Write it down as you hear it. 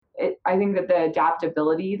I think that the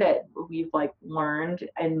adaptability that we've like learned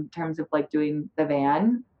in terms of like doing the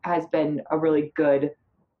van has been a really good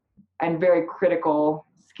and very critical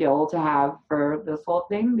skill to have for this whole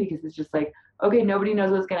thing, because it's just like, okay, nobody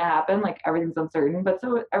knows what's going to happen. Like everything's uncertain, but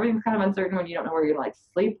so everything's kind of uncertain when you don't know where you're going to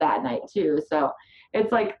like sleep that night too. So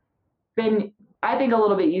it's like been, I think, a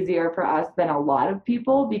little bit easier for us than a lot of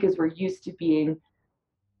people, because we're used to being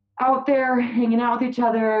out there hanging out with each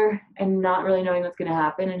other and not really knowing what's going to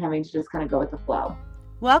happen and having to just kind of go with the flow.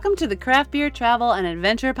 Welcome to the Craft Beer Travel and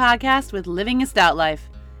Adventure Podcast with Living a Stout Life.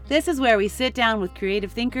 This is where we sit down with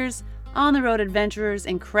creative thinkers, on-the-road adventurers,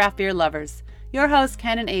 and craft beer lovers. Your hosts,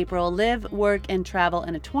 Ken and April, live, work, and travel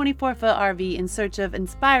in a 24-foot RV in search of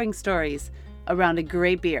inspiring stories around a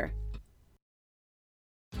great beer.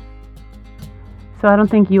 So I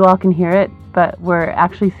don't think you all can hear it, but we're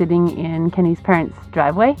actually sitting in Kenny's parents'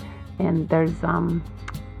 driveway, and there's some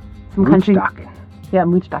country... Yeah,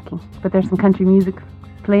 mooch docking. But there's some country music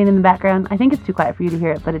playing in the background. I think it's too quiet for you to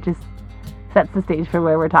hear it, but it just sets the stage for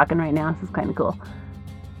where we're talking right now. This is kind of cool.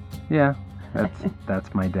 Yeah,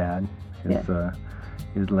 that's my dad.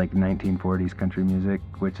 His like 1940s country music,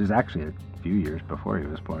 which is actually a few years before he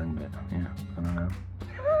was born, but yeah, I don't know.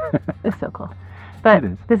 It's so cool. But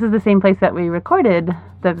this is the same place that we recorded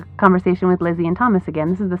the conversation with Lizzie and Thomas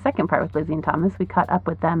again. This is the second part with Lizzie and Thomas. We caught up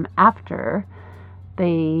with them after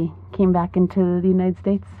they came back into the United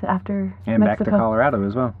States after and Mexico. Back to Colorado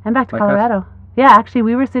as well. And back to Colorado. Us. Yeah, actually,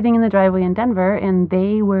 we were sitting in the driveway in Denver, and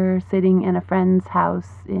they were sitting in a friend's house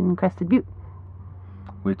in Crested Butte.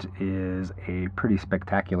 Which is a pretty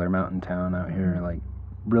spectacular mountain town out here, like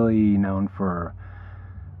really known for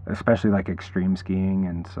especially like extreme skiing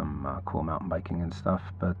and some cool mountain biking and stuff.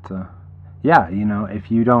 But yeah, you know, if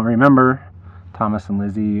you don't remember, Thomas and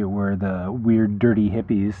Lizzie were the weird, dirty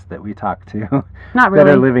hippies that we talked to. Not really.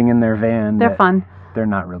 That are living in their van. They're fun. They're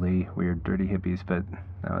not really weird, dirty hippies, but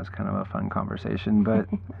that was kind of a fun conversation. But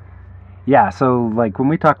yeah, so like when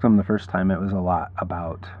we talked to them the first time, it was a lot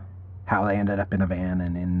about how they ended up in a van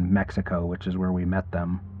and in Mexico, which is where we met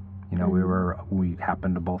them. You know, we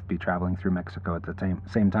happened to both be traveling through Mexico at the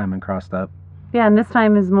same time and crossed up. Yeah, and this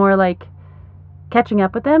time is more like catching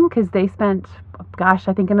up with them, because they spent, I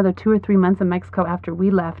think another 2 or 3 months in Mexico after we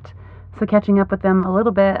left. So catching up with them a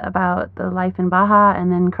little bit about the life in Baja, and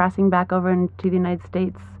then crossing back over into the United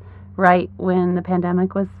States right when the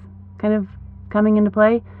pandemic was kind of coming into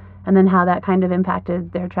play, and then how that kind of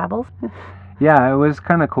impacted their travels. Yeah, it was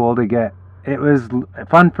kind of cool to get. It was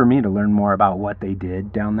fun for me to learn more about what they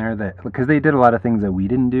did down there, because they did a lot of things that we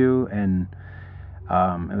didn't do, and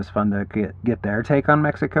it was fun to get their take on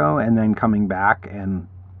Mexico, and then coming back and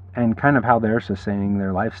kind of how they're sustaining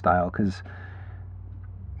their lifestyle, because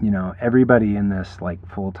you know, everybody in this like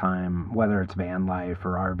full-time, whether it's van life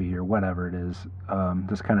or RV or whatever it is,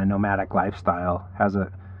 this kind of nomadic lifestyle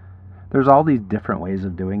there's all these different ways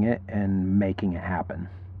of doing it and making it happen.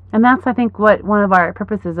 And that's, I think, what one of our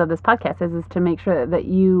purposes of this podcast is to make sure that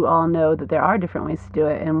you all know that there are different ways to do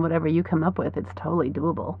it, and whatever you come up with, it's totally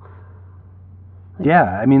doable.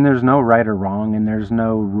 Yeah, I mean, there's no right or wrong, and there's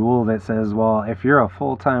no rule that says, well, if you're a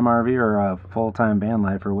full-time RV or a full-time van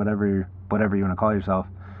life or whatever you want to call yourself,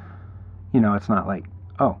 you know, it's not like,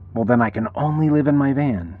 oh, well, then I can only live in my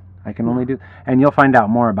van. I can only do... And you'll find out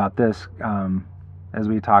more about this as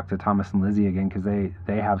we talk to Thomas and Lizzie again, because they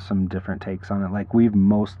have some different takes on it. Like, we've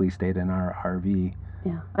mostly stayed in our RV.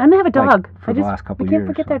 Yeah, and they have a dog. Like, for the last couple years. We can't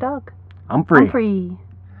forget their dog. Humphrey.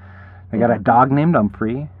 They got a dog named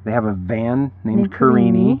Humphrey. They have a van named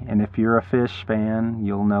Carini. And if you're a fish fan,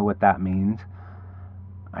 you'll know what that means.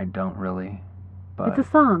 I don't really, but... It's a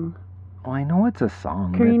song. Well, I know it's a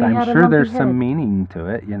song, Carini but I'm sure there's some meaning to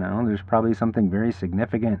it, you know? There's probably something very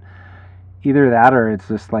significant. Either that or it's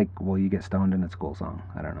just like, well, you get stoned and it's a cool song.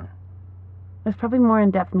 I don't know. There's probably more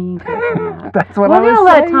in-depth meaning to it than that. That's what I was saying. We're going to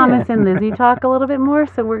let Thomas and Lizzie talk a little bit more,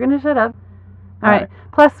 so we're going to shut up. All right.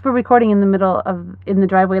 Plus, we're recording in the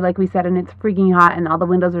driveway, like we said, and it's freaking hot, and all the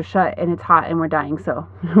windows are shut, and it's hot, and we're dying, so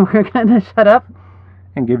we're going to shut up.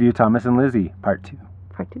 And give you Thomas and Lizzie, part 2.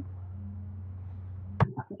 Part 2.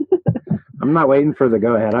 I'm not waiting for the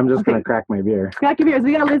go-ahead. I'm just going to crack my beer. Crack your beers.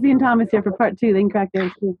 We got Lizzie and Thomas here for part 2. They can crack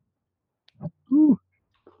theirs, too. Ooh.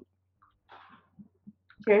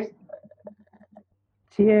 Cheers.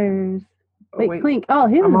 Cheers. Wait, clink. Oh,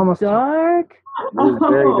 his is dark. This is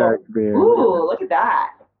very dark beer. Ooh, look at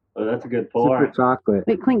that. Oh, that's a good pour. Super chocolate.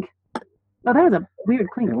 Wait, clink. Oh, that was a weird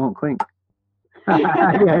clink. It won't clink.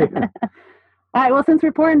 Yeah. All right, well, since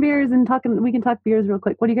we're pouring beers and talking, we can talk beers real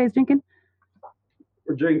quick. What are you guys drinking?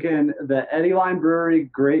 We're drinking the Eddie Line Brewery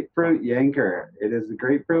Grapefruit Yanker. It is a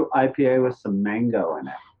grapefruit IPA with some mango in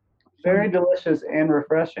it. Very delicious and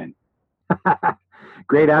refreshing.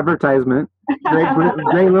 Great advertisement.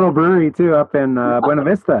 Great little brewery too up in Buena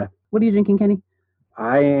Vista. What are you drinking, Kenny?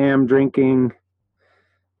 I am drinking,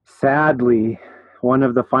 sadly, one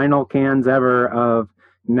of the final cans ever of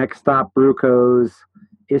Next Stop Brew Co.'s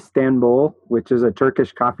Istanbul, which is a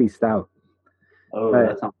Turkish coffee stout. Oh,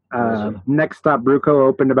 that sounds delicious. Next Stop Brew Co.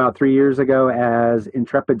 opened about 3 years ago as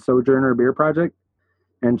Intrepid Sojourner Beer Project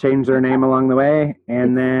and changed their name along the way.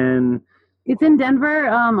 And then, It's in Denver,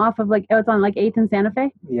 off of it's on 8th and Santa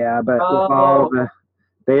Fe. yeah, but with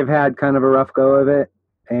they've had kind of a rough go of it,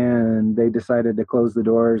 and they decided to close the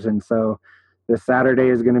doors. And so this Saturday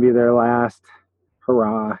is going to be their last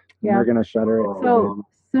hurrah. Yeah. They're going to shutter it. So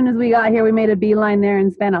as soon as we got here, we made a beeline there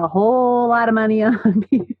and spent a whole lot of money on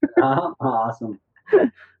beer. Awesome.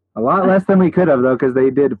 A lot less than we could have, though, because they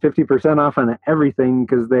did 50% off on everything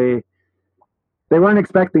because they weren't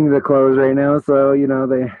expecting to close right now. So,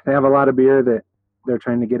 they have a lot of beer that they're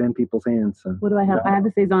trying to get in people's hands. So. What do I have? I have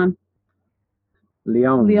the Saison.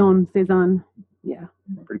 Leon Saison. Yeah.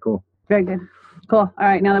 Pretty cool. Very good. Cool. All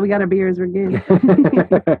right. Now that we got our beers, we're good.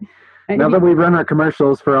 Now that we've run our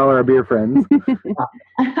commercials for all our beer friends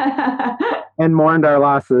and mourned our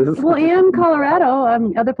losses. Well, and Colorado,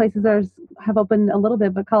 other places have opened a little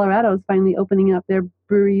bit, but Colorado is finally opening up their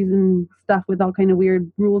breweries and stuff with all kind of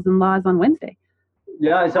weird rules and laws on Wednesday.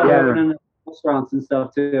 Yeah, I saw opening restaurants and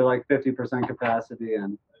stuff too, like 50% capacity,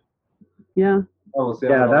 and yeah. We'll see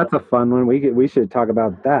That's a fun one. We should talk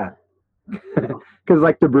about that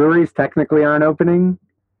because the breweries technically aren't opening,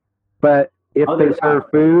 but if they serve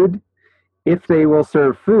food. If they will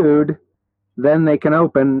serve food, then they can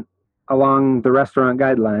open along the restaurant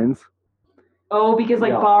guidelines. Oh, because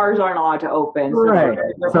bars aren't allowed to open. Right.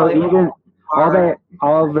 So even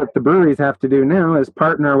all that the breweries have to do now is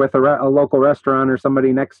partner with a local restaurant or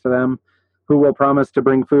somebody next to them who will promise to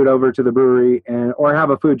bring food over to the brewery or have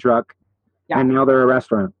a food truck. Yeah. And now they're a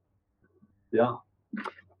restaurant. Yeah.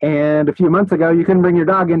 And a few months ago, you couldn't bring your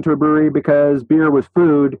dog into a brewery because beer was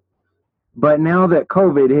food. But now that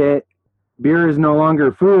COVID hit, beer is no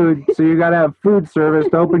longer food, so you got to have food service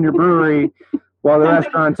to open your brewery while the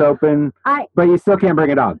restaurant's open, but you still can't bring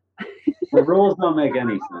a dog. The rules don't make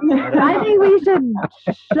any sense. I think we should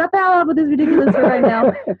shut the hell up with this ridiculous right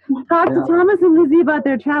now. Talk to Thomas and Lizzie about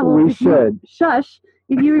their travels. We should. Shush.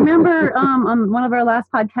 If you remember on one of our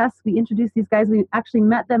last podcasts, we introduced these guys. We actually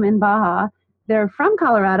met them in Baja. They're from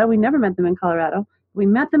Colorado. We never met them in Colorado. We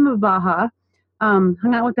met them in Baja, hung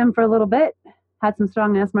out with them for a little bit, had some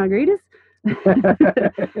strong-ass margaritas.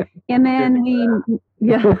 And then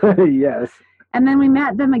yes. And then we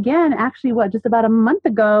met them again, actually, just about a month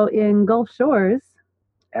ago in Gulf Shores,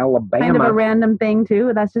 Alabama. Kind of a random thing,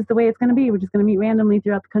 too. That's just the way it's going to be. We're just going to meet randomly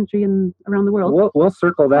throughout the country and around the world. We'll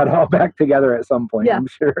circle that all back together at some point, I'm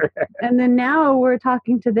sure. And then now we're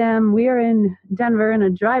talking to them. We are in Denver in a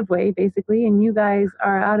driveway, basically, and you guys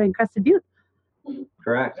are out in Crested Butte.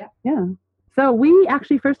 Correct. Yeah. So we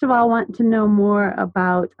actually, first of all, want to know more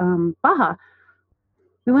about Baja.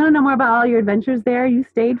 We want to know more about all your adventures there. You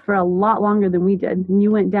stayed for a lot longer than we did, and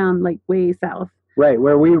you went down way south. Right,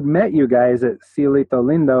 where we met you guys at Cielito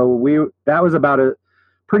Lindo, that was about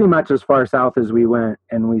pretty much as far south as we went,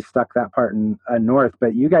 and we stuck that part in north.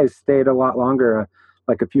 But you guys stayed a lot longer,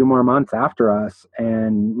 a few more months after us,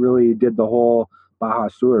 and really did the whole Baja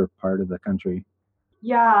Sur part of the country.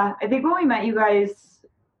 Yeah, I think when we met you guys,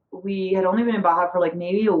 we had only been in Baja for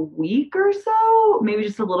maybe a week or so, maybe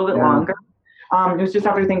just a little bit longer. It was just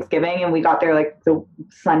after Thanksgiving, and we got there the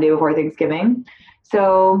Sunday before Thanksgiving.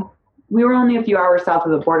 So we were only a few hours south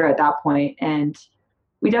of the border at that point, and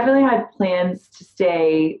we definitely had plans to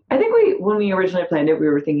stay. I think when we originally planned it, we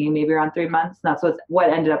were thinking maybe around 3 months, and that's what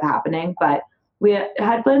ended up happening. But we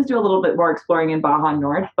had plans to do a little bit more exploring in Baja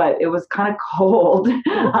North, but it was kind of cold.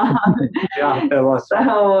 Yeah, it was.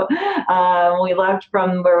 So we left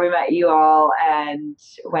from where we met you all and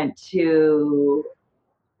went to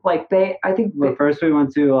Bay. I think first we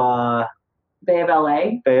went to Bay of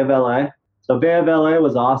LA. Bay of LA. So Bay of LA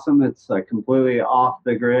was awesome. It's completely off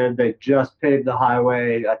the grid. They just paved the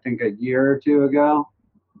highway, I think, a year or two ago.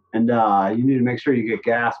 And you need to make sure you get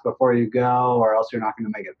gas before you go, or else you're not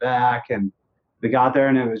going to make it back. And we got there,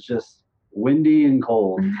 and it was just windy and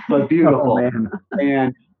cold, but beautiful.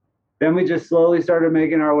 And then we just slowly started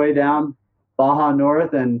making our way down Baja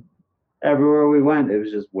North, and everywhere we went, it was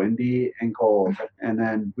just windy and cold. And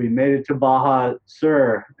then we made it to Baja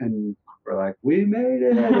Sur, and we're like, we made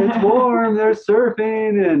it. It's warm. There's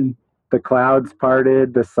surfing, and the clouds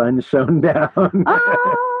parted. The sun shone down.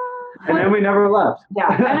 And then we never left.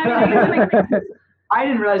 Yeah. And I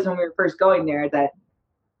didn't realize when we were first going there that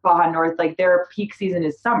Baja North, like their peak season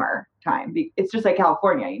is summer time. It's just like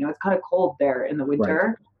California, it's kind of cold there in the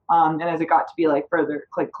winter. And as it got to be like further,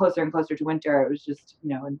 like closer and closer to winter, it was just,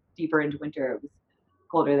 and deeper into winter, it was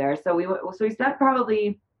colder there. So we spent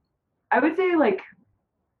probably, I would say like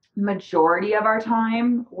majority of our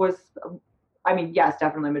time was, I mean, yes,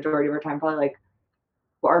 definitely majority of our time, probably like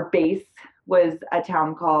our base was a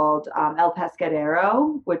town called El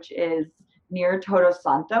Pescadero, which is near Todos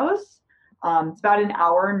Santos. It's about an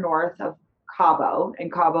hour north of Cabo,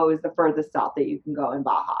 and Cabo is the furthest south that you can go in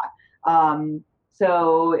Baja.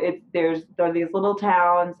 So there are these little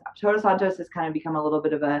towns. Todos Santos has kind of become a little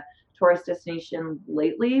bit of a tourist destination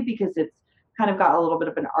lately because it's kind of got a little bit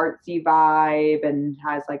of an artsy vibe and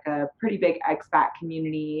has like a pretty big expat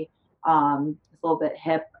community. It's a little bit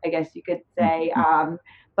hip, I guess you could say.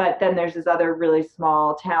 But then there's this other really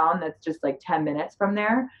small town that's just like 10 minutes from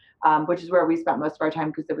there, which is where we spent most of our time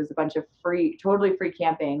because there was a bunch of totally free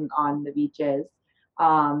camping on the beaches.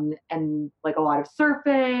 And like a lot of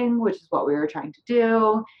surfing, which is what we were trying to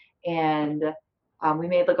do. And we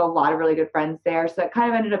made like a lot of really good friends there. So it kind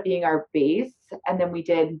of ended up being our base. And then we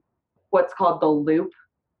did what's called the Loop,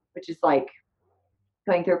 which is like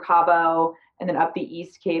going through Cabo and then up the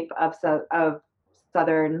East Cape of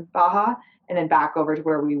southern Baja and then back over to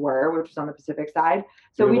where we were, which was on the Pacific side.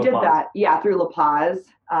 So we did that, through La Paz.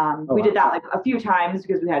 We did that like a few times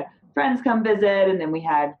because we had friends come visit, and then we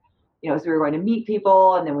had, so we were going to meet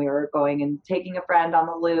people, and then we were going and taking a friend on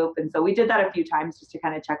the Loop. And so we did that a few times just to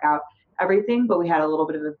kind of check out everything, but we had a little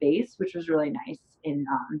bit of a base, which was really nice in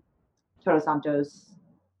Todos Santos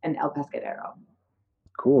and El Pescadero.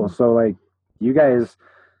 Cool. So like you guys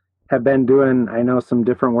have been doing, I know, some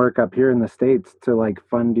different work up here in the States to like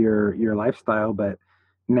fund your lifestyle, but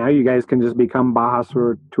now you guys can just become Baja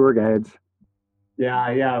tour guides.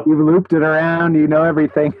 Yeah. You've looped it around,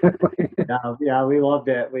 everything. Yeah, we loved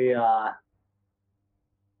it. We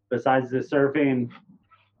besides the surfing,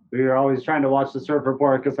 we were always trying to watch the surf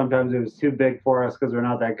report because sometimes it was too big for us because we're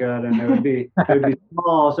not that good, and it would be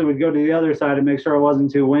small. So we'd go to the other side and make sure it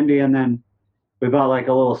wasn't too windy, and then we bought like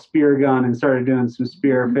a little spear gun and started doing some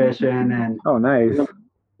spear fishing. And oh, nice.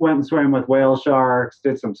 Went and swam with whale sharks,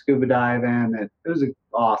 did some scuba diving. It was an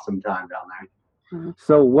awesome time down there.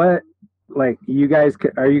 So what, like, would you guys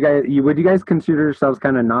consider yourselves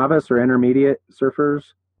kind of novice or intermediate surfers?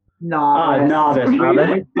 Novice.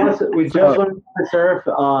 We just went to surf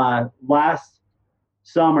last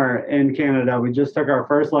summer in Canada. We just took our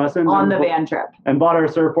first lessons on the van trip and bought our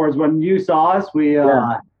surfboards. When you saw us, we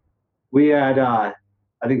had I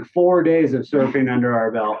think 4 days of surfing under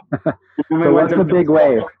our belt. So what's a big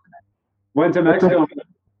wave? Went to Mexico.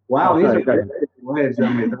 Wow, these are big waves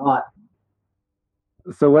than we thought.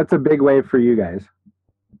 So what's a big wave for you guys?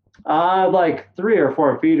 Like 3 or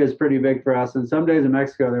 4 feet is pretty big for us. And some days in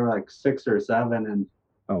Mexico, they were like 6 or 7. And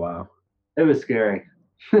oh, wow. It was scary.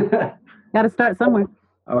 Got to start somewhere.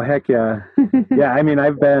 Oh, heck yeah. Yeah, I mean,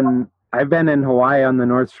 I've been in Hawaii on the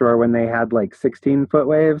North Shore when they had like 16-foot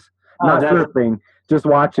waves. Not surfing, just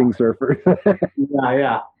watching surfers.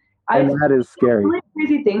 Yeah. And that is scary. It's a really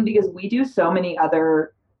crazy thing because we do so many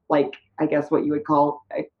other, like, I guess what you would call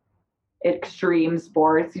extreme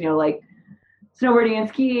sports, like snowboarding and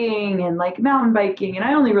skiing and like mountain biking. And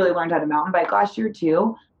I only really learned how to mountain bike last year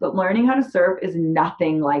too, but learning how to surf is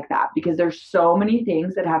nothing like that because there's so many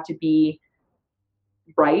things that have to be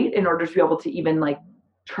right in order to be able to even like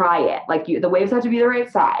try it. Like the waves have to be the right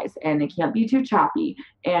size and they can't be too choppy.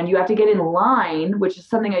 And you have to get in line, which is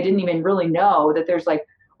something I didn't even really know, that there's like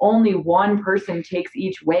only one person takes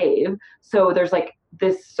each wave. So there's like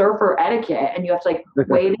this surfer etiquette and you have to like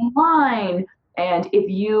wait in line. And if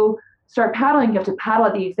you start paddling, you have to paddle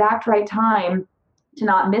at the exact right time to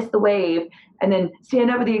not miss the wave and then stand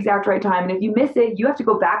up at the exact right time. And if you miss it, you have to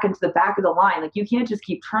go back into the back of the line. Like you can't just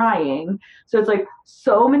keep trying. So it's like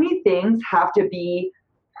so many things have to be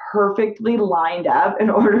perfectly lined up in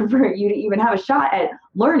order for you to even have a shot at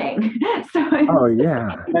learning. So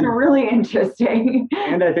it's really interesting.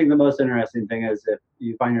 And I think the most interesting thing is if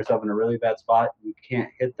you find yourself in a really bad spot, you can't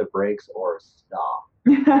hit the brakes or stop.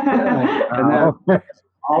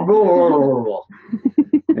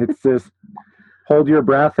 It's just hold your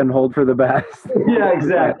breath and hold for the best. Yeah,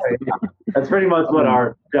 exactly. That's pretty much what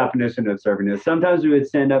our definition of surfing is. Sometimes we would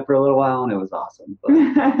stand up for a little while and it was awesome.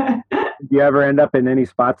 Did you ever end up in any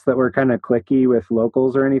spots that were kind of cliquey with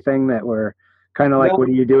locals or anything that were kind of like, what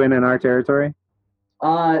are you doing in our territory?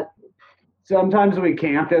 Sometimes we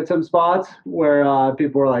camped at some spots where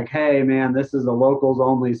people were like, hey, man, this is a locals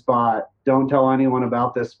only spot. Don't tell anyone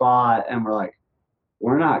about this spot. And we're like,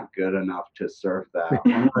 we're not good enough to surf that.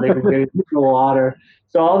 We're not even getting in the water.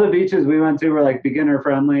 So all the beaches we went to were like beginner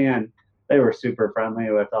friendly, and they were super friendly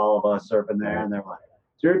with all of us surfing there. And they're like,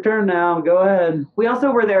 "It's your turn now. Go ahead." We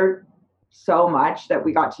also were there so much that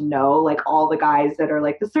we got to know like all the guys that are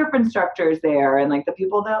like the surf instructors there and like the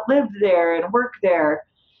people that lived there and work there.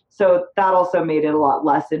 So that also made it a lot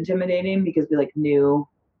less intimidating because we like knew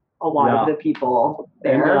a lot of the people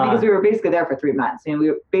there because we were basically there for 3 months. And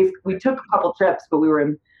we took a couple trips, but we were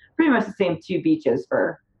in pretty much the same 2 beaches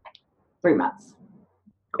for 3 months.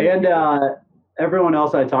 And everyone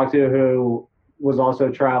else I talked to who was also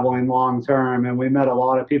traveling long term, and we met a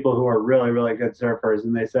lot of people who are really, really good surfers,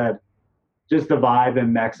 and they said just the vibe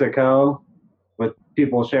in Mexico with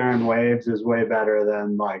people sharing waves is way better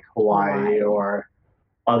than like Hawaii or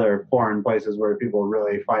other foreign places where people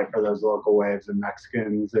really fight for those local waves, and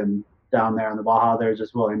Mexicans and down there in the Baja, they're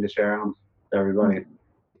just willing to share them with everybody.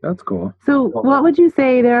 That's cool. So what would you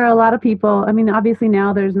say? There are a lot of people, I mean, obviously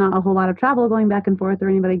now there's not a whole lot of travel going back and forth or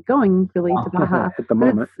anybody going really to Baja. At the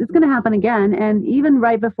moment. It's going to happen again. And even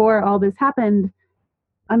right before all this happened,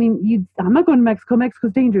 I mean, I'm not going to Mexico.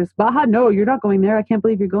 Mexico's dangerous. Baja, no, you're not going there. I can't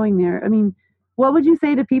believe you're going there. I mean, what would you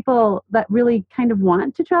say to people that really kind of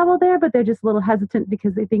want to travel there, but they're just a little hesitant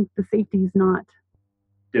because they think the safety's not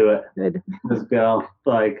do it? Good. Just go.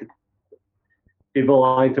 Like, people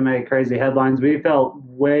like to make crazy headlines. We felt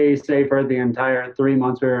way safer the entire 3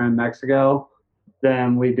 months we were in Mexico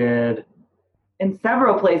than we did in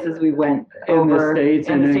several places we went in the States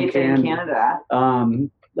and in Canada.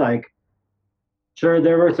 Like, sure,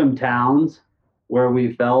 there were some towns where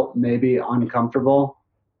we felt maybe uncomfortable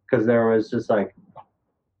because there was just like,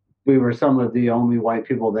 we were some of the only white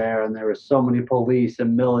people there, and there were so many police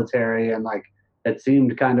and military, and like it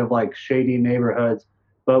seemed kind of like shady neighborhoods.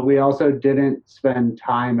 But we also didn't spend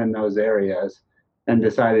time in those areas and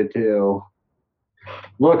decided to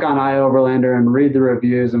look on iOverlander and read the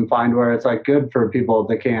reviews and find where it's like good for people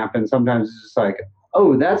to camp. And sometimes it's just like,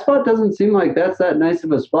 oh, that spot doesn't seem like that's that nice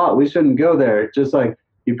of a spot. We shouldn't go there. Just like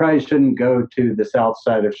you probably shouldn't go to the south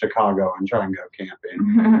side of Chicago and try and go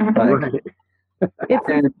camping. Like,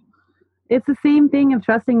 it's the same thing of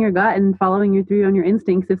trusting your gut and following on your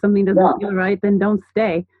instincts. If something doesn't feel right, then don't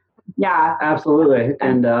stay. Yeah, absolutely.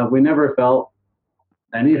 And we never felt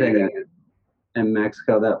anything in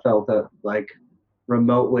Mexico that felt like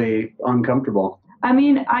remotely uncomfortable. I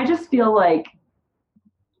mean, I just feel like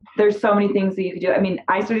there's so many things that you could do. I mean,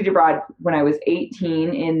 I studied abroad when I was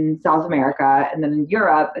 18 in South America and then in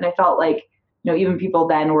Europe, and I felt like, you know, even people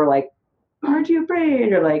then were like, aren't you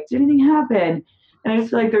afraid? Or like, did anything happen? And I just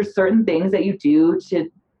feel like there's certain things that you do to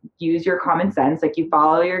use your common sense. Like you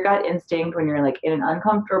follow your gut instinct when you're like in an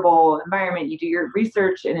uncomfortable environment. You do your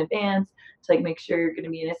research in advance to like make sure you're going to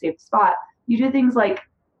be in a safe spot. You do things like,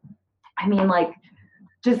 I mean, like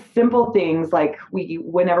just simple things like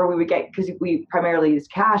whenever we would get, because we primarily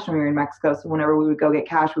used cash when we were in Mexico. So whenever we would go get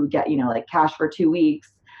cash, we would get, you know, like cash for 2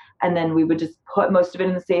 weeks. And then we would just put most of it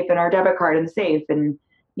in the safe and our debit card in the safe. And,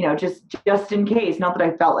 you know, just in case, not that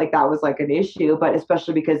I felt like that was like an issue, but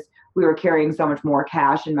especially because we were carrying so much more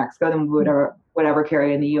cash in Mexico than we would ever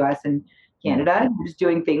carry in the US and Canada. Just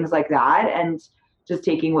doing things like that and just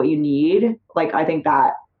taking what you need. Like, I think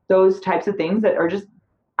that those types of things that are just,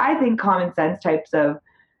 I think, common sense types of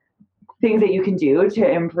things that you can do to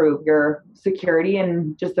improve your security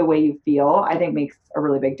and just the way you feel, I think makes a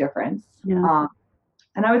really big difference. Yeah.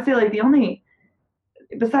 And I would say like the only,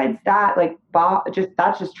 besides that, like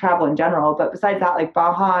that's just travel in general. But besides that, like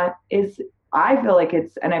Baja is, I feel like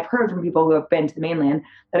it's, and I've heard from people who have been to the mainland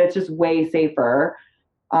that it's just way safer.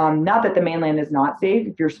 Not that the mainland is not safe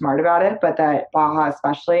if you're smart about it, but that Baja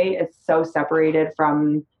especially, it's so separated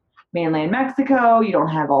from mainland Mexico. You don't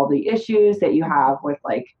have all the issues that you have with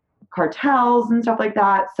like cartels and stuff like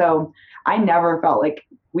that. So I never felt like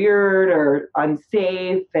weird or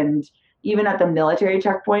unsafe. And even at the military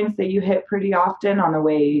checkpoints that you hit pretty often on the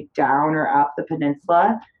way down or up the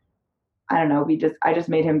peninsula, I don't know, I just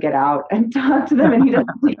made him get out and talk to them, and he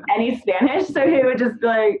doesn't speak any Spanish, so he would just be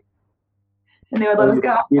like, and they would let us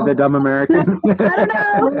go. He's a dumb American. I don't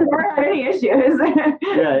know, never had any issues.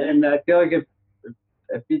 Yeah, and I feel like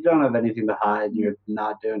if you don't have anything to hide, you're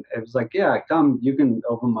not doing it. Was like, yeah, come, you can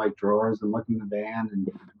open my drawers and look in the van and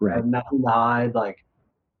have nothing to hide. Like,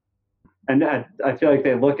 and I feel like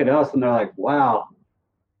they look at us and they're like, wow,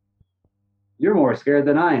 you're more scared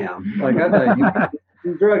than I am. Like, I thought you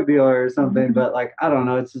were a drug dealer or something, but like, I don't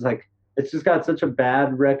know. It's just like, it's just got such a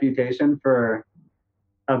bad reputation for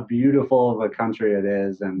how beautiful of a country it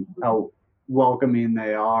is and how welcoming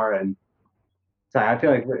they are. And so I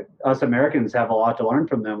feel like us Americans have a lot to learn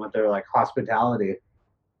from them with their like hospitality,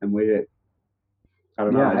 and I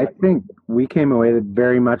don't Yeah, know. I think we came away with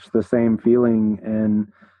very much the same feeling, and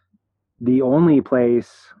the only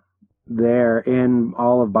place there in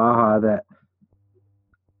all of Baja that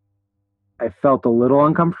I felt a little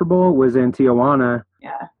uncomfortable was in Tijuana.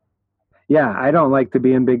 Yeah. Yeah, I don't like to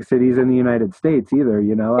be in big cities in the United States either, I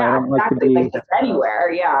Yeah, don't like to exactly. be. Like just anywhere.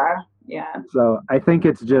 Yeah. Yeah. So I think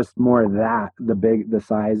it's just more that the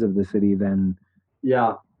size of the city than,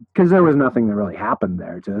 Yeah. because there was nothing that really happened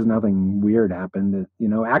there. Just nothing weird happened.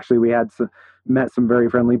 Actually, we had met some very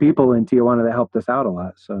friendly people in Tijuana that helped us out a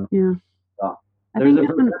lot. So Yeah. Oh. I think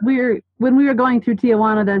just when we were going through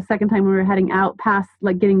Tijuana the second time we were heading out past,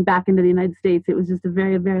 like getting back into the United States, it was just a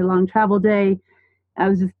very, very long travel day.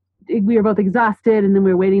 We were both exhausted, and then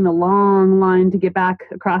we were waiting a long line to get back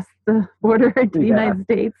across the border into the United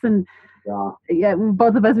States. And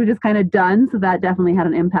both of us were just kind of done. So that definitely had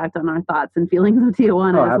an impact on our thoughts and feelings of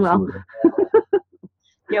Tijuana as well.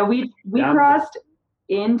 Yeah, we crossed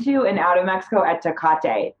into and out of Mexico at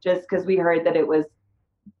Tecate just because we heard that it was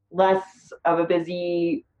less of a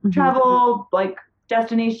busy travel like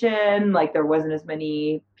destination. Like there wasn't as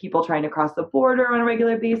many people trying to cross the border on a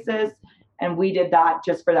regular basis. And we did that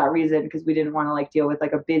just for that reason, because we didn't want to like deal with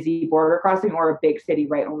like a busy border crossing or a big city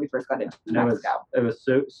right when we first got into Mexico. It was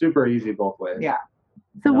super easy both ways. Yeah.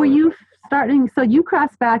 So were you so you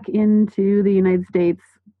crossed back into the United States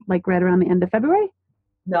like right around the end of February?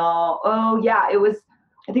 No. Oh yeah. I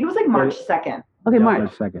think it was like March 2nd. Okay, Yeah,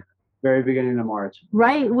 March 2nd. Very beginning of March.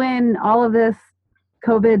 Right when all of this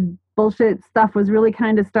COVID bullshit stuff was really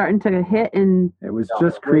kind of starting to hit, and it was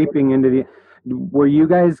just creeping into the. Were you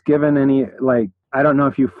guys given any, like, I don't know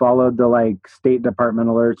if you followed the like State Department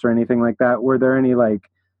alerts or anything like that? Were there any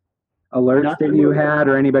like alerts that you had,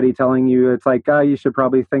 or anybody telling you it's like, oh, you should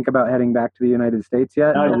probably think about heading back to the United States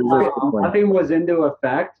yet? Nothing was into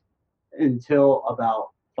effect until about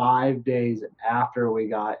 5 days after we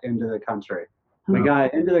got into the country. We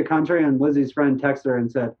got into the country, and Lizzie's friend texted her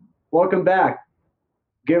and said, "Welcome back.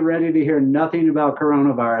 Get ready to hear nothing about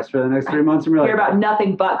coronavirus for the next 3 months." And we're hear about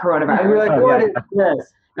nothing but coronavirus. And we're like, what is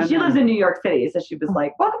this? And she lives in New York City, so she was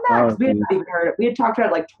like, "Welcome back." We hadn't even heard it. We had talked about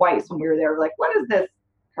it like twice when we were there. We're like, "What is this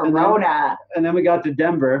corona?" And then we got to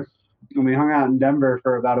Denver, and we hung out in Denver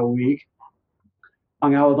for about a week.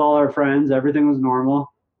 Hung out with all our friends. Everything was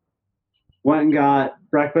normal. Went and got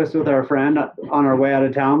breakfast with our friend on our way out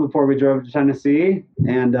of town before we drove to Tennessee,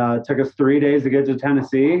 and it took us 3 days to get to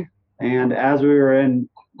Tennessee. And as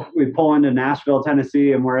we pull into Nashville,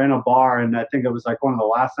 Tennessee, and we're in a bar, and I think it was like one of the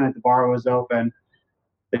last nights the bar was open.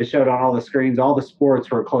 They showed on all the screens, all the sports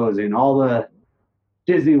were closing, all the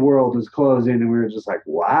Disney World was closing, and we were just like,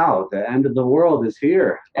 wow, the end of the world is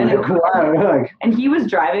here. And and he was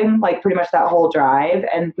driving like pretty much that whole drive,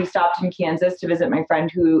 and we stopped in Kansas to visit my friend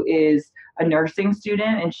who is a nursing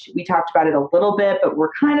student, and we talked about it a little bit, but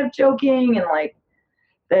we're kind of joking, and like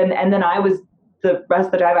then I was the rest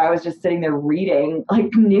of the drive I was just sitting there reading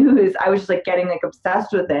like news. I was just like getting like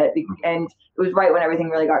obsessed with it, and it was right when everything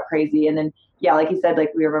really got crazy. And then like he said,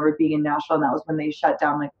 like we remember being in Nashville, and that was when they shut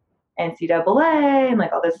down like NCAA and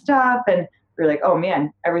like all this stuff, and we were like, oh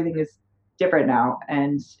man, everything is different now.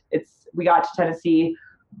 And we got to Tennessee,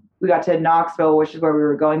 we got to Knoxville, which is where we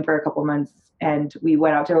were going for a couple months, and we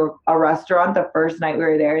went out to a restaurant the first night we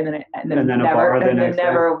were there, and then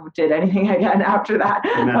never did anything again after that.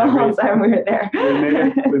 The whole time we were there.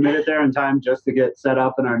 We made it there in time just to get set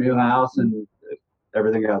up in our new house, and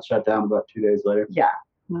everything got shut down about 2 days later. Yeah.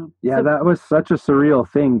 Yeah, so, that was such a surreal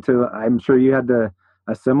thing too. I'm sure you had a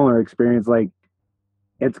similar experience. Like,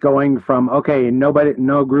 it's going from, okay,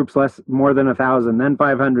 no groups more than 1,000, then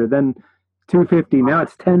 500, then 250. Now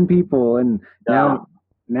it's 10 people, and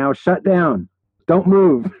now shut down. Don't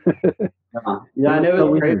move. Yeah, and it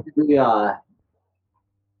was crazy.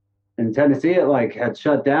 In Tennessee, it like had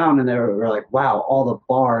shut down, and they were like, wow, all the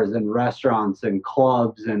bars and restaurants and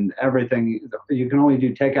clubs and everything, you can only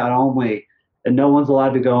do takeout only, and no one's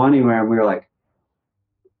allowed to go anywhere. And we were like,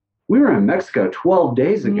 we were in Mexico 12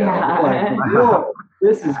 days ago. Yeah. Like, whoa,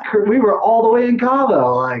 we were all the way in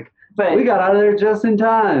Cabo. Like, but we got out of there just in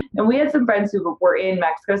time. And we had some friends who were in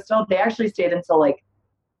Mexico still. They actually stayed until like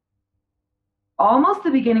almost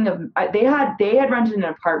the beginning of, they had rented an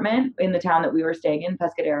apartment in the town that we were staying in,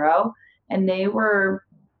 Pescadero, and they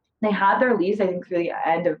had their lease, I think, through the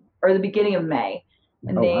end of, or the beginning of May.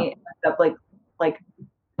 And they ended up like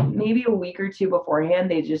maybe a week or two beforehand,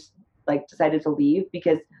 they just like decided to leave,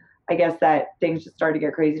 because I guess that things just started to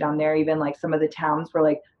get crazy down there. Even like some of the towns were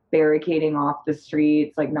like barricading off the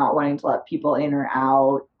streets, like not wanting to let people in or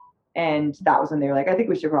out. And that was when they were like, I think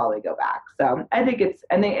we should probably go back. So I think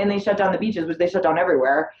and they shut down the beaches, which they shut down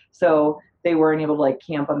everywhere. So they weren't able to like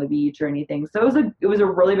camp on the beach or anything. So it was a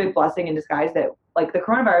really big blessing in disguise that like the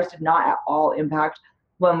coronavirus did not at all impact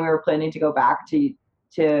when we were planning to go back to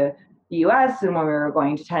the US and when we were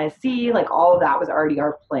going to Tennessee. Like all of that was already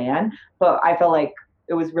our plan. But I felt like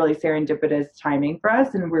it was really serendipitous timing for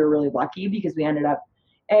us, and we were really lucky because we ended up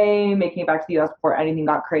making it back to the US before anything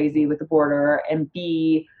got crazy with the border, and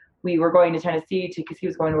B, we were going to Tennessee because he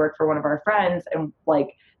was going to work for one of our friends, and like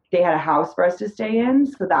they had a house for us to stay in,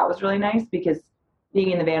 so that was really nice because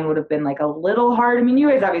being in the van would have been like a little hard. I mean, you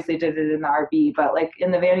guys obviously did it in the RV, but like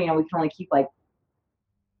in the van, we can only keep like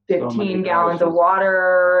 15 gallons of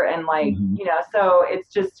water and like, so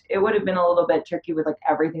it would have been a little bit tricky with like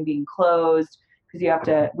everything being closed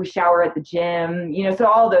because we shower at the gym, so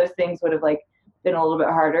all those things would have like been a little bit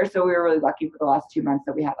harder. So we were really lucky for the last 2 months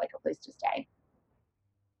that we had like a place to stay.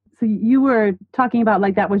 So you were talking about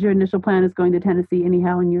like that was your initial plan is going to Tennessee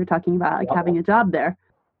anyhow, and you were talking about like having a job there.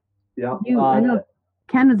 Yeah. I know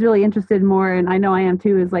Ken is really interested more, and I know I am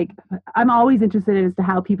too, is like I'm always interested as to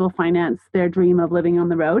how people finance their dream of living on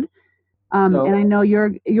the road. And I know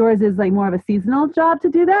yours is like more of a seasonal job to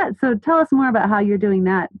do that. So tell us more about how you're doing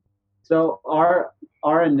that. So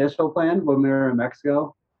our initial plan when we were in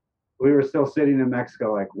Mexico, we were still sitting in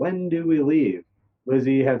Mexico, like, when do we leave?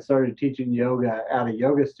 Lizzie had started teaching yoga at a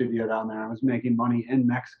yoga studio down there. I was making money in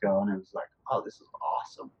Mexico, and it was like, oh, this is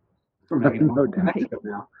awesome. We're making money in Mexico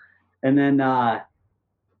now. And then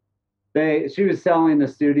she was selling the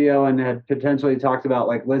studio and had potentially talked about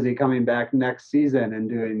like Lizzie coming back next season and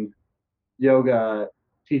doing yoga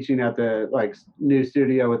teaching at the like new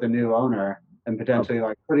studio with the new owner, and potentially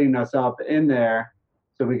like putting us up in there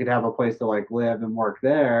so we could have a place to like live and work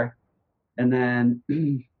there. And then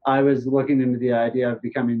I was looking into the idea of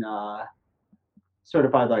becoming a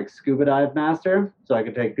certified like scuba dive master, so I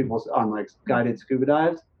could take people on like guided scuba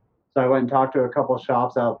dives. So I went and talked to a couple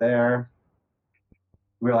shops out there.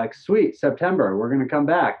 We were like, sweet, September, we're going to come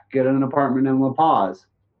back, get an apartment in La Paz.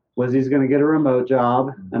 Lizzie's going to get a remote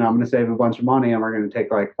job, and I'm going to save a bunch of money, and we're going to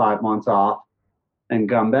take like 5 months off and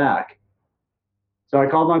come back. So I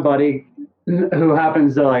called my buddy, who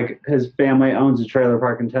happens to like, his family owns a trailer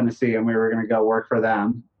park in Tennessee, and we were going to go work for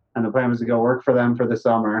them. And the plan was to go work for them for the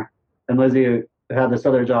summer. And Lizzie had this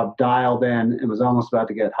other job dialed in and was almost about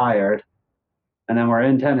to get hired. And then we're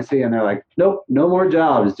in Tennessee, and they're like, nope, no more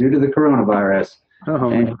jobs due to the coronavirus.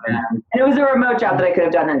 And it was a remote job that I could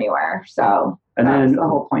have done anywhere. So and then the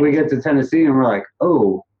whole point. We get to Tennessee, and we're like,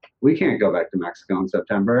 oh, we can't go back to Mexico in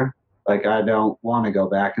September. Like, I don't want to go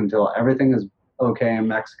back until everything is okay in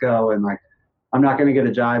Mexico. And like, I'm not going to get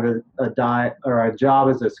a job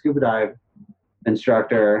as a scuba dive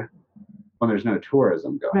instructor when there's no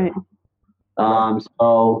tourism going on.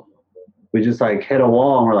 So we just like hit a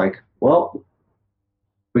wall, and we're like, well,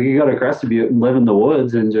 we could go to Crested Butte and live in the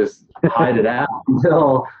woods and just hide it out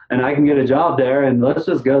and I can get a job there, and let's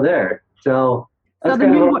just go there. So the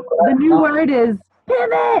new word is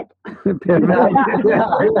pivot. Let's get out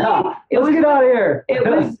of here.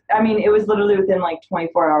 It was literally within like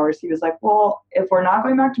 24 hours. He was like, well, if we're not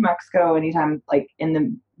going back to Mexico anytime like in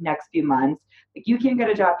the next few months, like you can't get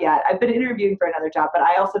a job yet. I've been interviewing for another job, but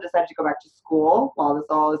I also decided to go back to school while this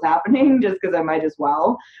all is happening, just because I might as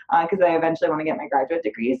well, because I eventually want to get my graduate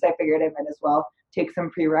degree. So I figured I might as well take some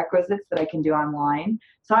prerequisites that I can do online.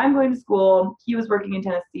 So I'm going to school. He was working in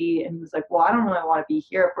Tennessee, and he was like, well, I don't really want to be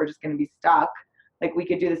here if we're just going to be stuck. Like we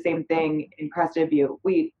could do the same thing in Crested Butte.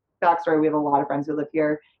 Backstory, we have a lot of friends who live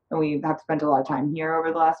here, and we have spent a lot of time here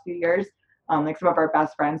over the last few years. Like some of our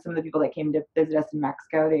best friends, some of the people that came to visit us in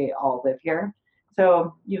Mexico, they all live here.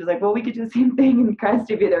 So he was like, well, we could do the same thing in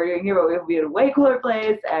Crested Butte that we're doing here, but we'll be in a way cooler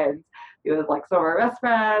place and be with like some of our best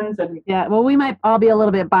friends. And yeah, well, we might all be a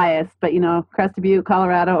little bit biased, but Crested Butte,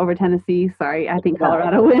 Colorado over Tennessee. Sorry, I think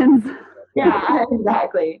Colorado wins. Yeah,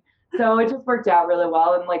 exactly. So it just worked out really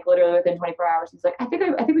well, and like literally within 24 hours, he's like, I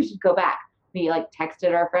think we should go back. And he like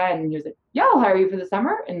texted our friend, and he was like, yeah, I'll hire you for the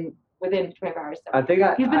summer. And within 24 hours, so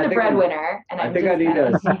he's been the breadwinner. And I think I need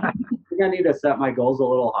to set my goals a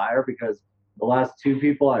little higher, because the last 2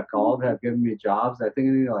 people I've called have given me jobs. I think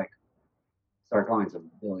I need to like start calling some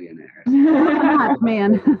billionaires.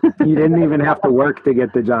 Man. You didn't even have to work to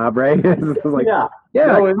get the job, right? It was like, yeah.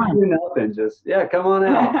 No, nothing. Just come on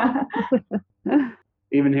out.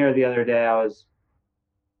 Even here the other day, I was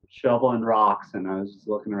shoveling rocks, and I was just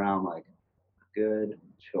looking around like, good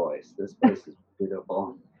choice. This place is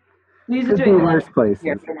beautiful. He's could doing be worse places.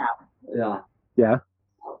 here for now. Yeah.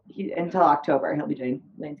 Until October, he'll be doing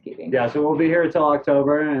landscaping. Yeah, so we'll be here until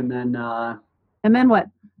October, and then. And then what?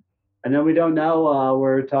 And then we don't know.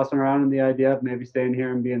 We're tossing around in the idea of maybe staying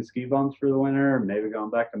here and being ski bumps for the winter, or maybe going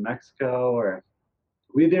back to Mexico, or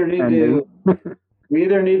We either need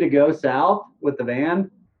ending. to go south with the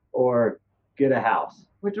van or get a house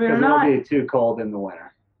Which we're because not. it'll be too cold in the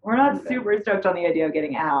winter. We're not super stoked on the idea of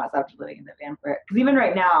getting a house after living in the van for it. Because even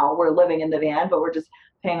right now, we're living in the van, but we're just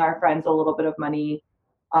paying our friends a little bit of money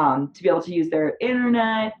to be able to use their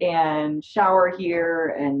internet and shower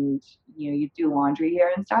here, and you do laundry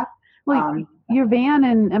here and stuff. Well, your van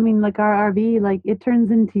and I mean, like our RV, like it turns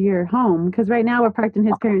into your home because right now we're parked in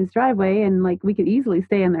his parents' driveway, and like we could easily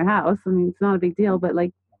stay in their house. I mean, it's not a big deal, but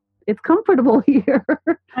like it's comfortable here.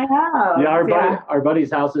 I know. Yeah, our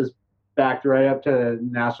buddy's house is backed right up to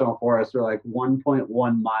National Forest. We're like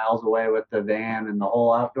 1.1 miles away with the van and the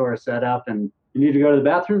whole outdoor setup. And you need to go to the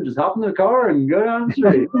bathroom, just hop in the car and go down the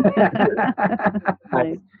street.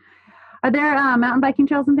 Nice. Are there mountain biking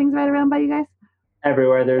trails and things right around by you guys?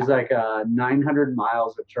 Everywhere. There's like 900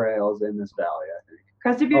 miles of trails in this valley, I think.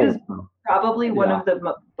 Crested Butte is probably one of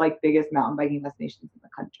the biggest mountain biking destinations in the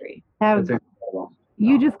country. It's incredible.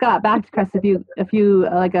 You just got back to Crested Butte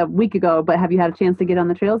a week ago, but have you had a chance to get on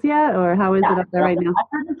the trails yet, or how is it up there right now?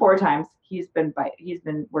 I've been 4 times. He's been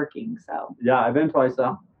working, so. Yeah, I've been twice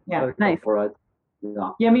though. Yeah, nice.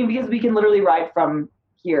 Yeah, I mean, because we can literally ride from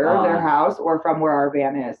here, their house, or from where our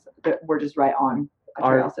van is. We're just right on a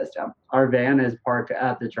trail system. Our van is parked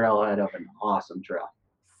at the trailhead of an awesome trail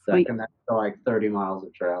that connects to like 30 miles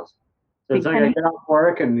of trails. So it's like I get off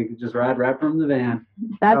work and you can just ride right from the van.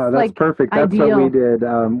 That's like perfect. That's ideal. What we did.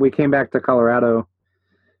 We came back to Colorado.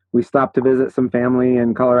 We stopped to visit some family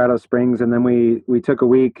in Colorado Springs, and then we took a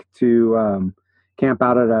week to camp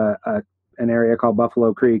out at an area called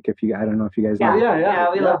Buffalo Creek. I don't know if you guys know. Yeah,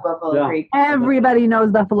 we love Buffalo Creek. Everybody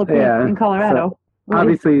knows Buffalo Creek in Colorado. So,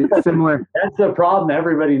 obviously similar. That's the problem.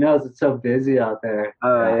 Everybody knows it's so busy out there.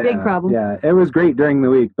 Big problem. Yeah, it was great during the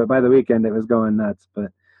week, but by the weekend it was going nuts.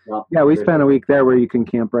 But yeah, we spent a week there where you can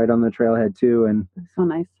camp right on the trailhead too, and so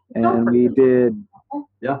nice. And we did.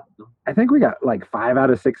 Yeah, I think we got like 5 out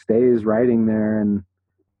of 6 days riding there, and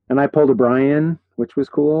I pulled a Brian, which was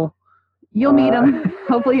cool. You'll meet him.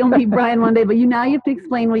 Hopefully, you'll meet Brian one day. But you have to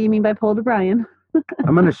explain what you mean by pulled a Brian.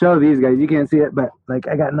 I'm gonna show these guys. You can't see it, but like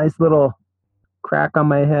I got a nice little crack on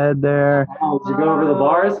my head there. Oh, did you go over the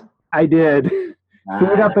bars? I did. Nice.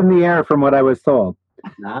 Feet up in the air, from what I was told.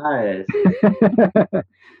 Nice.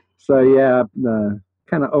 So yeah,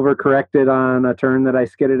 kind of overcorrected on a turn that I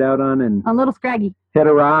skidded out on, and a little scraggy. Hit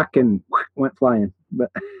a rock and went flying. But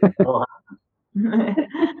we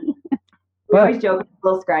always joke it's a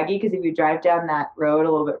little scraggy because if you drive down that road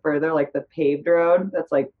a little bit further, like the paved road,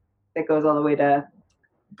 that goes all the way to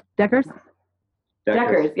Deckers.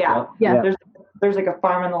 Deckers, yeah. Yeah. There's like a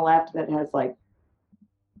farm on the left that has like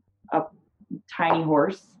a tiny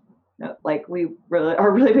horse. Like we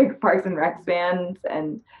are really big Parks and Rec fans,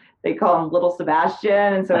 and they call him Little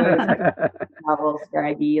Sebastian, and so it's like a little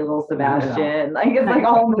scraggy, Little Sebastian. Like it's like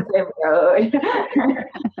all on the same road.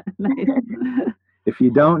 Nice. If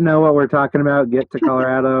you don't know what we're talking about, get to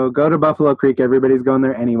Colorado. Go to Buffalo Creek. Everybody's going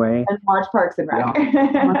there anyway. And watch Parks and Rec.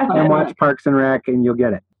 And watch Parks and Rec, and you'll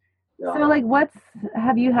get it. So, like,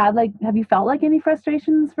 have you felt like any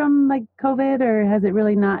frustrations from like COVID, or has it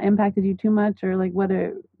really not impacted you too much, or like what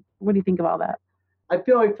do you think of all that? I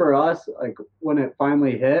feel like for us, like when it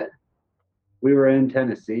finally hit, we were in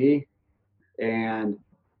Tennessee, and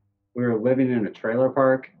we were living in a trailer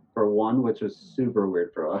park for one, which was super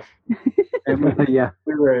weird for us. And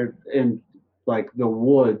we were in like the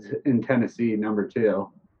woods in Tennessee, number 2.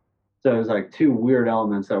 So it was like 2 weird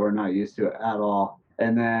elements that we're not used to at all.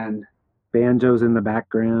 And then banjos in the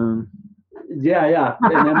background. Yeah.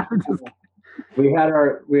 And then we had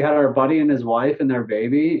our buddy and his wife and their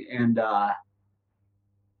baby, and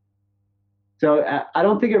so I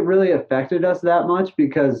don't think it really affected us that much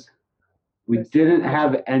because we didn't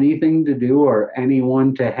have anything to do or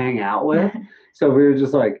anyone to hang out with. So we were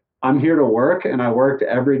just like, I'm here to work, and I worked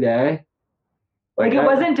every day. Like it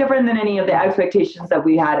wasn't different than any of the expectations that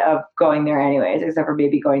we had of going there anyways, except for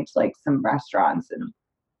maybe going to like some restaurants. And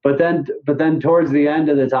But then towards the end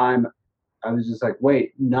of the time, I was just like,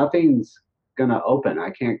 wait, nothing's gonna open.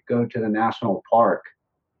 I can't go to the national park.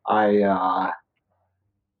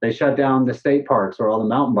 They shut down the state parks where all the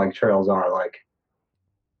mountain bike trails are. Like,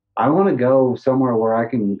 I want to go somewhere where I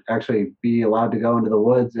can actually be allowed to go into the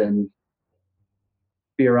woods and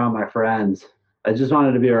be around my friends. I just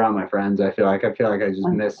wanted to be around my friends. I feel like I just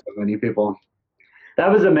missed so many people.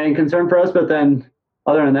 That was the main concern for us. But then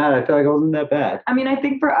other than that, I feel like it wasn't that bad. I mean, I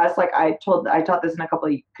think for us, like I taught this in a couple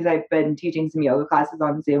of, because I've been teaching some yoga classes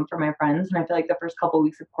on Zoom for my friends. And I feel like the first couple of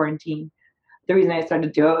weeks of quarantine, the reason I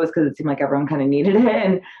started to do it was because it seemed like everyone kind of needed it.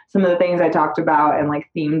 And some of the things I talked about and like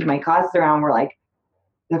themed my classes around were like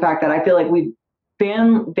the fact that I feel like we've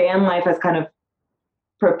van life has kind of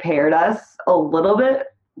prepared us a little bit.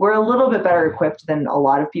 We're a little bit better equipped than a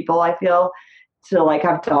lot of people, I feel, to like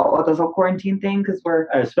have dealt with this whole quarantine thing, because we're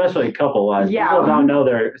Especially couple wise. Yeah. People don't know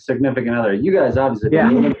their significant other. You guys obviously Yeah.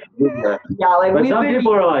 do. yeah, like But we've some been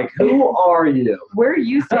people are like, who are you? we're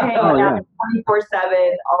used to hanging Oh, yeah. out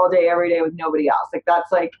 24/7 all day every day with nobody else. Like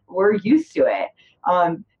that's like we're used to it.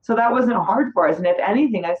 So that wasn't hard for us. And if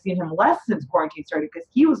anything, I've seen him less since quarantine started because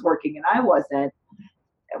he was working and I wasn't,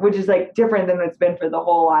 which is like different than it's been for the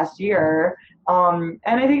whole last year. And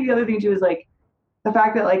I think the other thing too is like the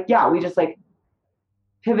fact that like, yeah, we just like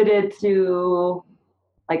pivoted to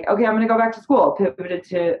like, okay, I'm going to go back to school, pivoted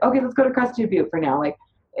to, okay, let's go to Crested Butte for now. Like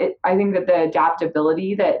I think that the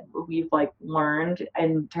adaptability that we've like learned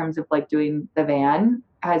in terms of like doing the van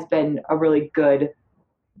has been a really good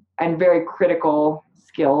and very critical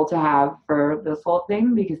skill to have for this whole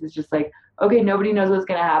thing, because it's just like, okay, nobody knows what's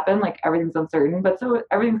going to happen. Like everything's uncertain, but so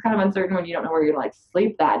everything's kind of uncertain when you don't know where you're going to like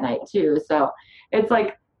sleep that night too. So it's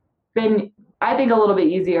like been, I think, a little bit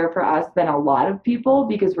easier for us than a lot of people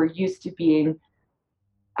because we're used to being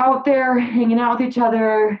out there hanging out with each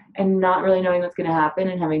other and not really knowing what's going to happen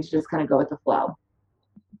and having to just kind of go with the flow.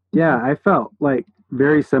 Yeah, I felt like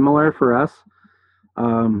very similar for us.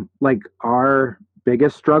 Like our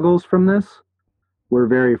biggest struggles from this were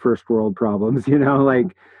very first world problems,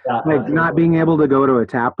 like not being able to go to a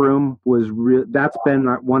tap room was real. That's been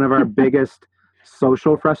one of our biggest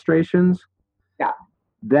social frustrations. Yeah.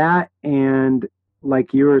 That, and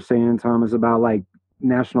like you were saying, Thomas, about like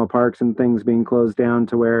national parks and things being closed down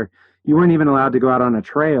to where you weren't even allowed to go out on a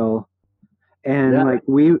trail. And like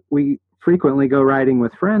we frequently go riding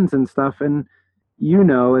with friends and stuff, and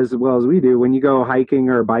as well as we do, when you go hiking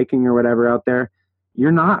or biking or whatever out there, you're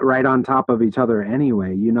not right on top of each other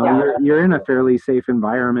anyway. You're in a fairly safe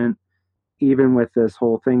environment, even with this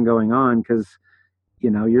whole thing going on, because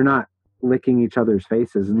you're not licking each other's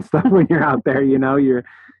faces and stuff when you're out there.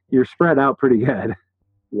 You're spread out pretty good.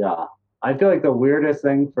 Yeah, I feel like the weirdest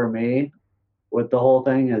thing for me with the whole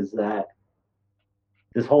thing is that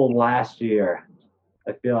this whole last year,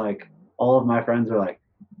 I feel like all of my friends are like,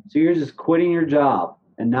 so you're just quitting your job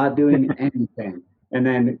and not doing anything. And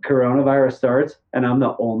then coronavirus starts and I'm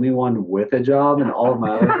the only one with a job and all of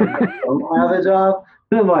my other friends don't have a job.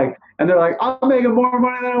 And I'm like, and they're like, I'm making more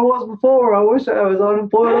money than I was before. I wish I was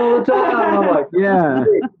unemployed all the time. And I'm like, Yeah,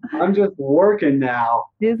 I'm just working now.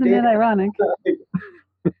 Isn't it ironic?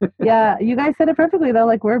 Yeah, you guys said it perfectly though.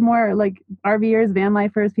 Like we're more like RVers, van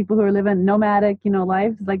lifers, people who are living nomadic,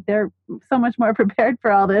 lives. Like they're so much more prepared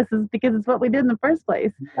for all this, is because it's what we did in the first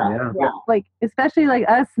place. yeah. Like especially like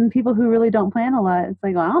us and people who really don't plan a lot. It's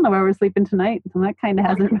like, well, I don't know where we're sleeping tonight, and that kind of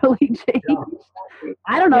hasn't really changed.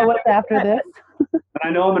 I don't know what's after this. And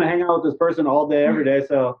I know I'm going to hang out with this person all day, every day.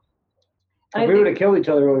 So if we would have killed each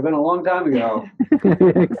other, it would have been a long time ago.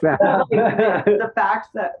 Exactly.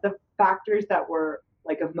 the factors that were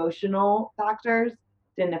like emotional factors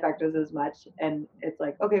didn't affect us as much. And it's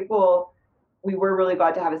like, okay, cool. We were really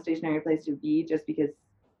glad to have a stationary place to be, just because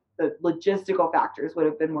the logistical factors would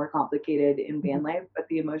have been more complicated in van life, but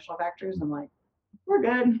the emotional factors, I'm like, we're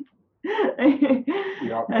good.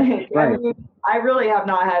 Right. I really have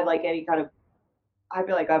not had like any kind of, I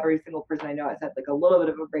feel like every single person I know has had like a little bit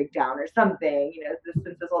of a breakdown or something,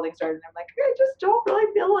 since this whole thing started. And I'm like, I just don't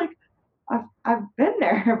really feel like I've been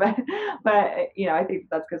there, but I think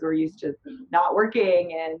that's because we're used to not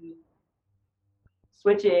working and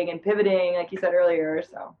switching and pivoting, like you said earlier.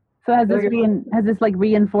 So has this like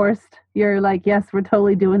reinforced your like, yes, we're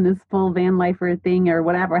totally doing this full van lifer thing, or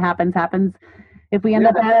whatever happens. If we end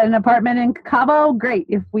up at an apartment in Cabo, great.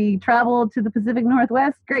 If we travel to the Pacific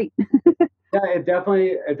Northwest, great. Yeah, it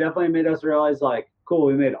definitely made us realize like, cool,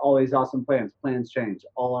 we made all these awesome plans. Plans changed.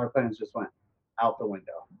 All our plans just went out the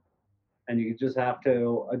window. And you just have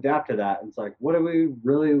to adapt to that. It's like, what do we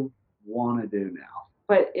really want to do now?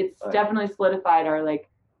 But it's definitely solidified our like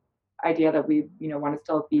idea that we, want to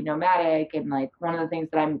still be nomadic. And like one of the things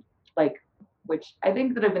that I'm like, which I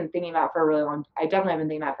think that I've been thinking about for a really long, I definitely have been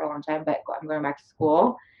thinking about for a long time, but I'm going back to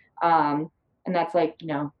school. And that's like,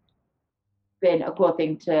 been a cool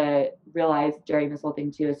thing to realize during this whole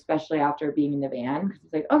thing too, especially after being in the van. Cause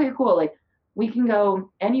it's like, okay, cool. Like we can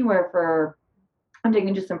go anywhere I'm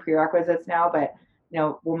taking just some prerequisites now, but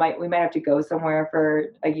we might have to go somewhere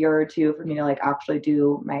for a year or two for me to like actually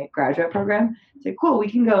do my graduate program. It's like, cool, we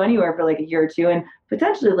can go anywhere for like a year or two and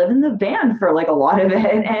potentially live in the van for like a lot of it,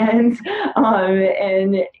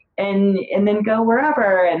 and then go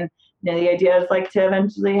wherever. And the idea is like to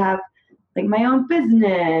eventually have like my own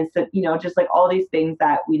business, just like all these things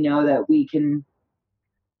that we know that we can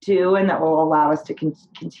do and that will allow us to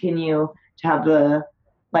continue to have the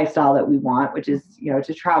lifestyle that we want, which is,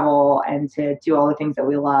 to travel and to do all the things that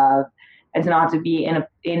we love, and to not have to be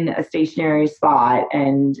in a stationary spot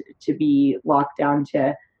and to be locked down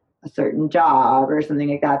to a certain job or something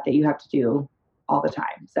like that you have to do all the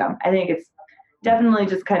time. So I think it's definitely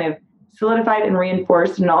just kind of solidified and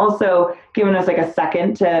reinforced, and also given us like a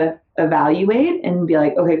second to evaluate and be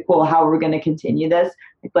like, okay, cool, how are we going to continue this?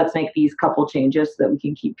 Like, let's make these couple changes so that we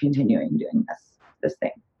can keep continuing doing this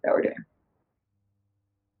thing that we're doing.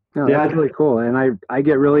 No, that's really cool. And I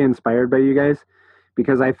get really inspired by you guys,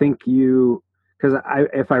 because I think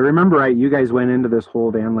if I remember right, you guys went into this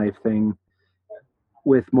whole van life thing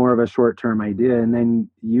with more of a short-term idea. And then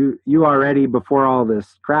you already, before all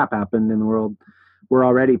this crap happened in the world, were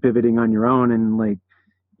already pivoting on your own. And like,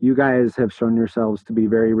 you guys have shown yourselves to be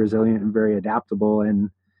very resilient and very adaptable. And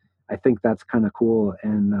I think that's kind of cool.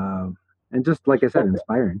 And just, like I said,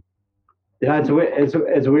 inspiring. Yeah,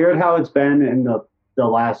 it's weird how it's been in the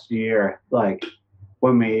last year. Like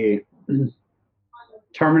when we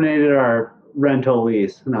terminated our rental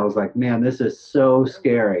lease, and I was like, man, this is so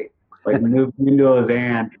scary. Like moving into a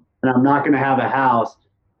van, and I'm not going to have a house.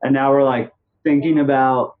 And now we're like thinking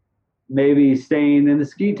about maybe staying in the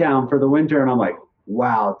ski town for the winter. And I'm like,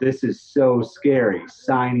 wow, this is so scary,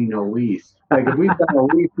 signing a lease. Like if we've done a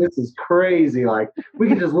lease, this is crazy. Like we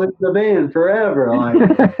could just live in the van forever.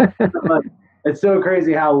 Like it's so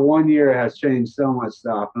crazy how 1 year has changed so much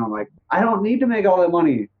stuff. And I'm like, I don't need to make all that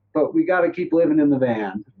money, but we got to keep living in the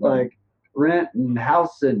van. Like rent and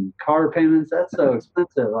house and car payments, that's so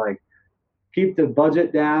expensive. Like keep the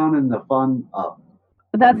budget down and the fun up.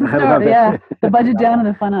 That's the story, yeah. The budget down and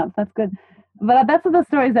the fun up. That's good. But that's the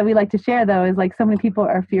stories that we like to share, though, is like so many people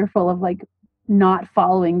are fearful of like not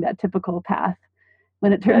following that typical path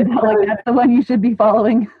when it turns out like that's the one you should be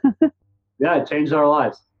following. Yeah, it changed our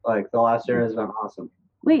lives. Like the last year has been awesome.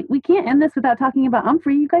 Wait, we can't end this without talking about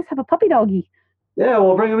Humphrey. You guys have a puppy doggy. Yeah,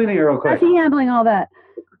 we'll bring him in here real quick. How's he handling all that?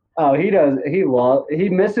 Oh, he does. He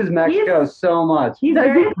misses Mexico so much. He's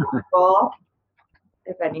very adaptable.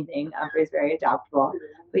 If anything, Humphrey's very adaptable.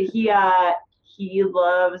 But he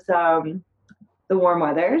loves the warm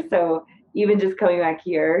weather. So even just coming back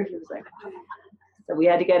here, he was like, so we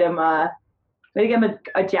had to get him a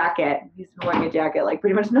jacket. He's been wearing a jacket like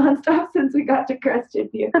pretty much nonstop since we got to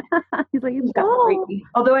Crested View. He's like, it's cold.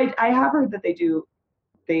 Although I have heard that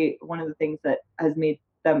one of the things that has made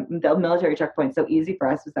the military checkpoint so easy for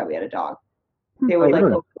us was that we had a dog. They would like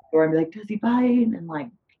open the door and be like, does he bite?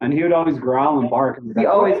 And he would always growl and bark. He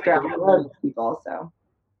always growled at people, so.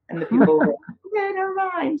 And the people were like, okay, never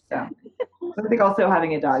mind. So I think also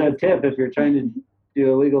having a dog. So tip, if you're trying to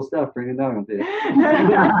do illegal stuff, bring a dog with you.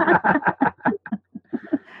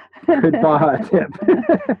 Good tip.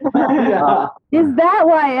 Yeah. Is that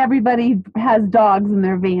why everybody has dogs in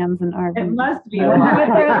their vans and RVs? It must be.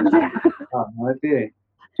 Might be.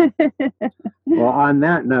 Well, on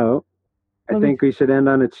that note, I think we should end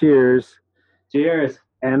on a cheers. Cheers.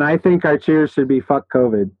 And I think our cheers should be fuck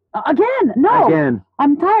COVID. Again? No. Again.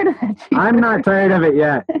 I'm tired of that cheers. I'm not tired of it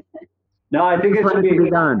yet. No, I think it should be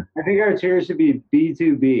done. I think our cheers should be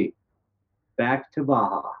B2B. Back to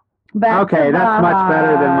Baja. Okay, that's much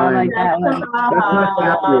better than mine. Like that one. That's much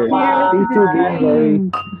happier.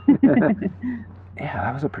 B2B, yeah,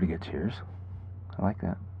 that was a pretty good cheers. I like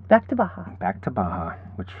that. Back to Baja. Back to Baja,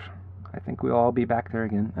 which I think we'll all be back there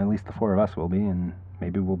again. At least the four of us will be, and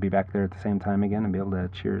maybe we'll be back there at the same time again and be able to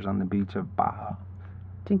cheers on the beach of Baja.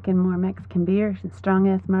 Drinking more Mexican beers and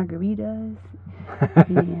strong-ass margaritas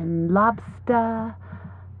and lobster.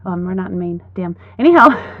 We're not in Maine. Damn. Anyhow.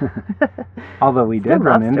 Although we did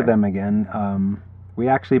run into them again. We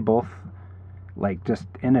actually both, like, just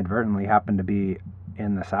inadvertently happened to be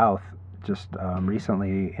in the South just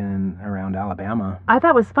recently in around Alabama. I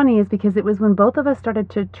thought was funny is because it was when both of us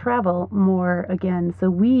started to travel more again.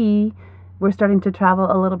 So we were starting to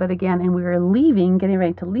travel a little bit again, and we were getting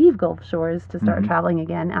ready to leave Gulf Shores to start traveling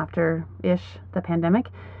again after-ish the pandemic.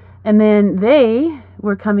 And then they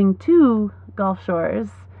were coming to Gulf Shores,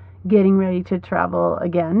 getting ready to travel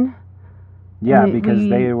again. Yeah, because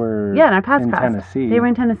they were in our past Tennessee. They were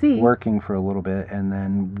in Tennessee. Working for a little bit, and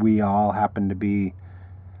then we all happened to be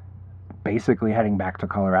basically heading back to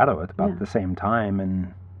Colorado at about the same time.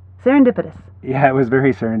 And serendipitous. Yeah, it was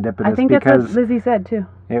very serendipitous. I think that's what Lizzie said, too.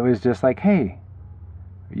 It was just like, hey,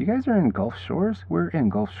 you guys are in Gulf Shores? We're in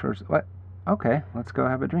Gulf Shores. What? Okay, let's go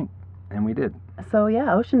have a drink. And we did. So,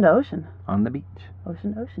 yeah, ocean to ocean. On the beach.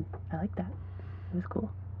 Ocean to ocean. I like that. It was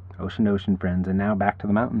cool. Ocean to ocean, friends. And now back to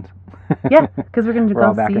the mountains. Yeah, because we're going to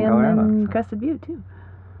go see them in Crested View, too.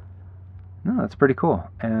 No, that's pretty cool.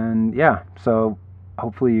 And, yeah, so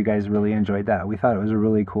hopefully you guys really enjoyed that. We thought it was a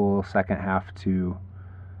really cool second half to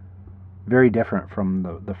very different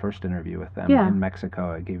from the first interview with them Yeah. in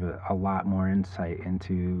Mexico. It gave a lot more insight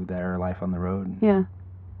into their life on the road. Yeah.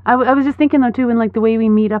 I was just thinking, though, too, in, like, the way we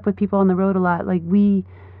meet up with people on the road a lot. Like, we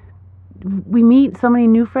meet so many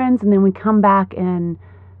new friends, and then we come back and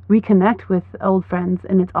reconnect with old friends,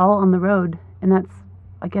 and it's all on the road. And that's,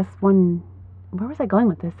 I guess, where was I going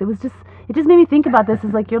with this? It just made me think about this.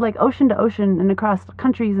 It's like you're like ocean to ocean and across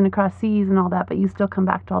countries and across seas and all that, but you still come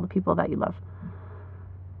back to all the people that you love.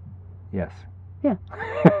 Yes. Yeah.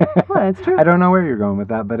 Well, it's true. I don't know where you're going with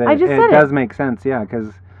that, but I just said it does make sense. Yeah,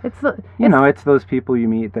 because it's those people you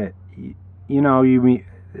meet that you meet.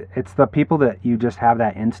 It's the people that you just have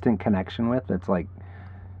that instant connection with. It's like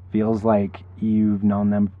feels like you've known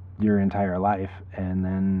them your entire life, and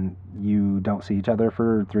then you don't see each other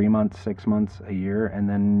for 3 months, 6 months, a year, and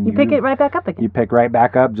then you pick it right back up again. You pick right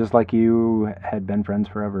back up, just like you had been friends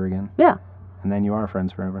forever again. Yeah. And then you are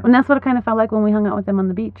friends forever. And that's what it kind of felt like when we hung out with them on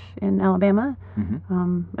the beach in Alabama,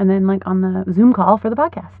 and then like on the Zoom call for the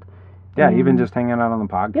podcast. Yeah, even just hanging out on the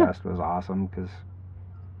podcast was awesome because.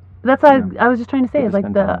 That's why I was just trying to say, is like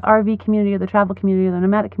spend the time. RV community or the travel community or the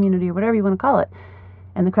nomadic community or whatever you want to call it,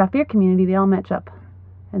 and the craft beer community, they all match up,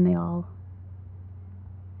 and they all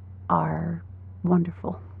are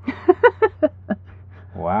wonderful.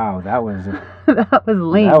 Wow, that was That was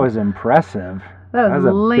lame. that was impressive. That was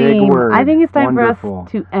a lame. big word. I think it's time Wonderful. for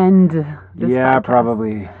us to end this Yeah, podcast.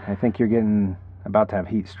 probably. I think you're getting about to have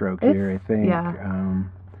heat stroke here. I think. yeah.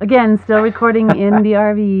 Again, still recording in the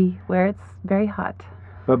RV where it's very hot.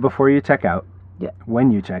 But before you check out, Yeah.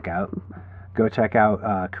 when you check out, go check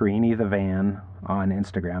out Carini the Van on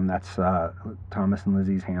Instagram. That's Thomas and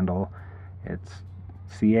Lizzie's handle. It's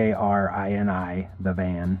CARINI the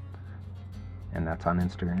Van, and that's on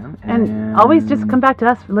Instagram. And always just come back to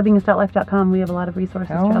us, livingastoutlife.com. We have a lot of resources,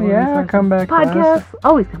 Hell travel yeah, resources, come back to podcasts. us.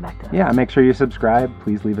 Always come back to us. Yeah, make sure you subscribe.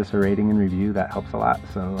 Please leave us a rating and review. That helps a lot.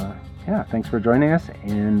 So, yeah, thanks for joining us.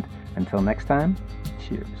 And until next time,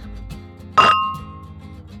 cheers.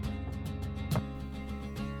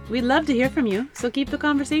 We'd love to hear from you, so keep the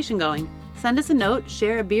conversation going. Send us a note,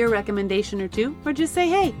 share a beer recommendation or two, or just say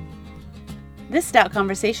hey. This Stout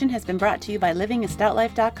Conversation has been brought to you by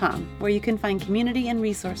livingastoutlife.com, where you can find community and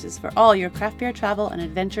resources for all your craft beer travel and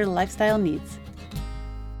adventure lifestyle needs.